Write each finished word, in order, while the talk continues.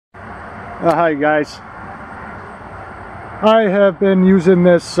Hi guys. I have been using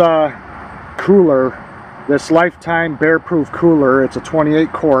this cooler, this Lifetime Bear-Proof cooler. It's a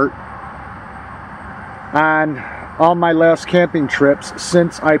 28 quart on all my last camping trips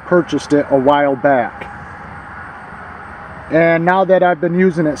since I purchased it a while back. And now that I've been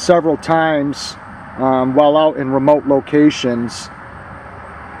using it several times while out in remote locations,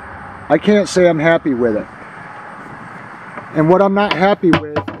 I can't say I'm happy with it. And what I'm not happy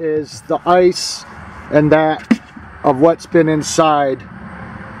with is the ice and that of what's been inside.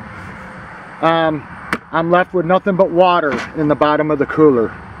 I'm left with nothing but water in the bottom of the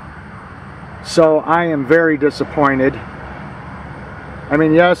cooler. So I am very disappointed. I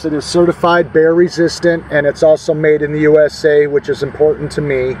mean, yes, it is certified bear resistant, and it's also made in the USA, which is important to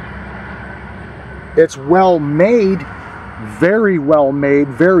me. It's well made,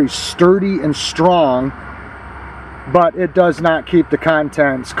 very sturdy and strong. But it does not keep the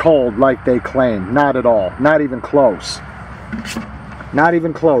contents cold like they claim. Not at all. Not even close. Not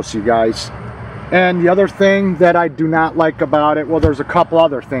even close, you guys. And the other thing that I do not like about it, well, there's a couple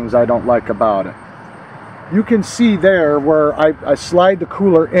other things I don't like about it. You can see there where I slide the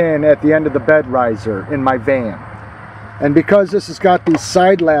cooler in at the end of the bed riser in my van. And because this has got these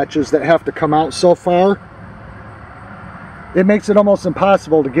side latches that have to come out so far, it makes it almost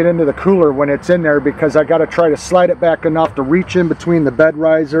impossible to get into the cooler when it's in there, because I got to try to slide it back enough to reach in between the bed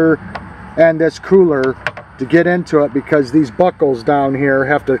riser and this cooler to get into it, because these buckles down here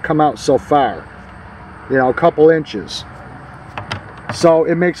have to come out so far, you know, a couple inches. So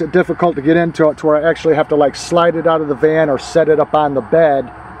it makes it difficult to get into it, to where I actually have to like slide it out of the van or set it up on the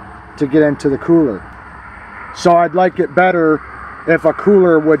bed to get into the cooler. So I'd like it better if a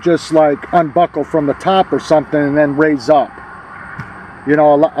cooler would just like unbuckle from the top or something and then raise up. You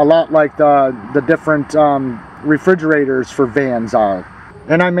know, a lot like the different refrigerators for vans are.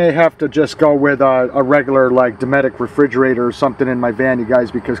 And I may have to just go with a regular like Dometic refrigerator or something in my van, you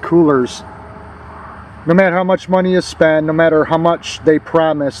guys, because coolers, no matter how much money you spend, no matter how much they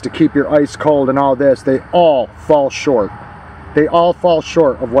promise to keep your ice cold and all this, they all fall short. They all fall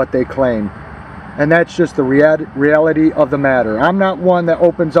short of what they claim. And that's just the reality of the matter. I'm not one that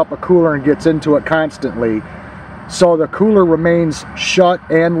opens up a cooler and gets into it constantly. So the cooler remains shut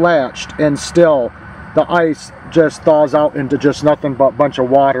and latched, and still the ice just thaws out into just nothing but a bunch of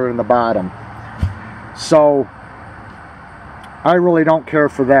water in the bottom. So I really don't care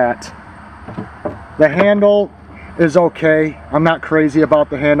for that. The handle is okay. I'm not crazy about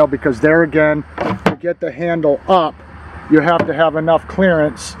the handle, because there again, to get the handle up, you have to have enough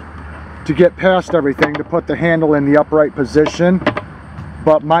clearance to get past everything to put the handle in the upright position.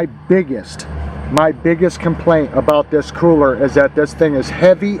 But my biggest complaint about this cooler is that this thing is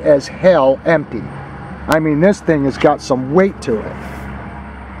heavy as hell empty. I mean, this thing has got some weight to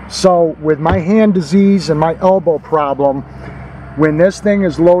it. So with my hand disease and my elbow problem, when this thing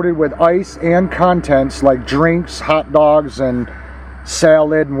is loaded with ice and contents like drinks, hot dogs, and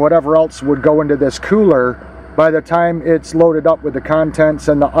salad and whatever else would go into this cooler, by the time it's loaded up with the contents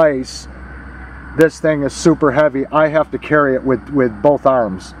and the ice, this thing is super heavy. I have to carry it with both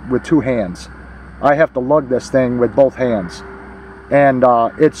arms, with two hands. I have to lug this thing with both hands. And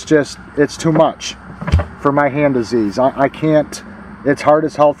it's too much for my hand disease. I can't, it's hard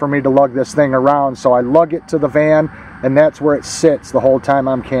as hell for me to lug this thing around, so I lug it to the van, and that's where it sits the whole time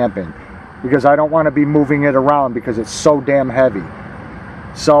I'm camping, because I don't want to be moving it around because it's so damn heavy.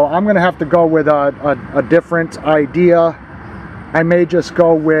 So I'm going to have to go with a different idea. I may just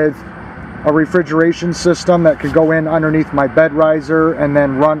go with a refrigeration system that could go in underneath my bed riser and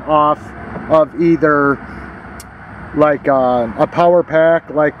then run off of either like a power pack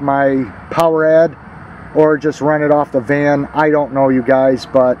like my Powerade, or just run it off the van. I don't know, you guys,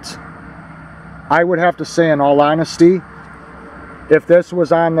 but I would have to say, in all honesty, if this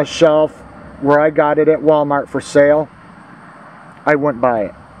was on the shelf where I got it at Walmart for sale, I wouldn't buy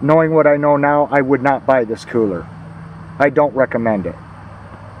it. Knowing what I know now, I would not buy this cooler. I don't recommend it.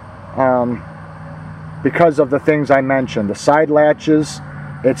 Because of the things I mentioned. The side latches,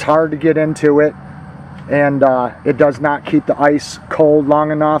 it's hard to get into it, and it does not keep the ice cold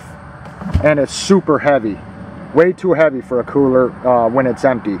long enough, and it's super heavy. Way too heavy for a cooler when it's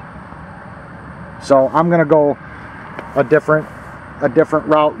empty. So I'm gonna go a different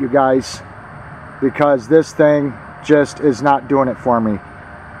route, you guys, because this thing just is not doing it for me.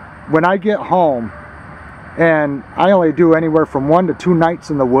 When I get home, and I only do anywhere from 1 to 2 nights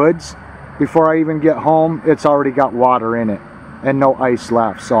in the woods, before I even get home, it's already got water in it and no ice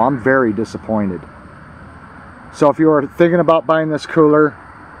left. So I'm very disappointed. So if you are thinking about buying this cooler,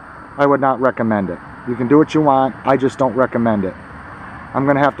 I would not recommend it. You can do what you want, I just don't recommend it. I'm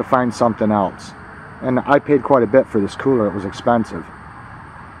gonna have to find something else. And I paid quite a bit for this cooler. It was expensive.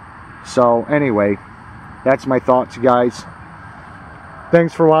 So anyway, that's my thoughts, guys.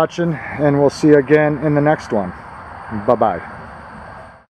 Thanks for watching, and we'll see you again in the next one. Bye-bye.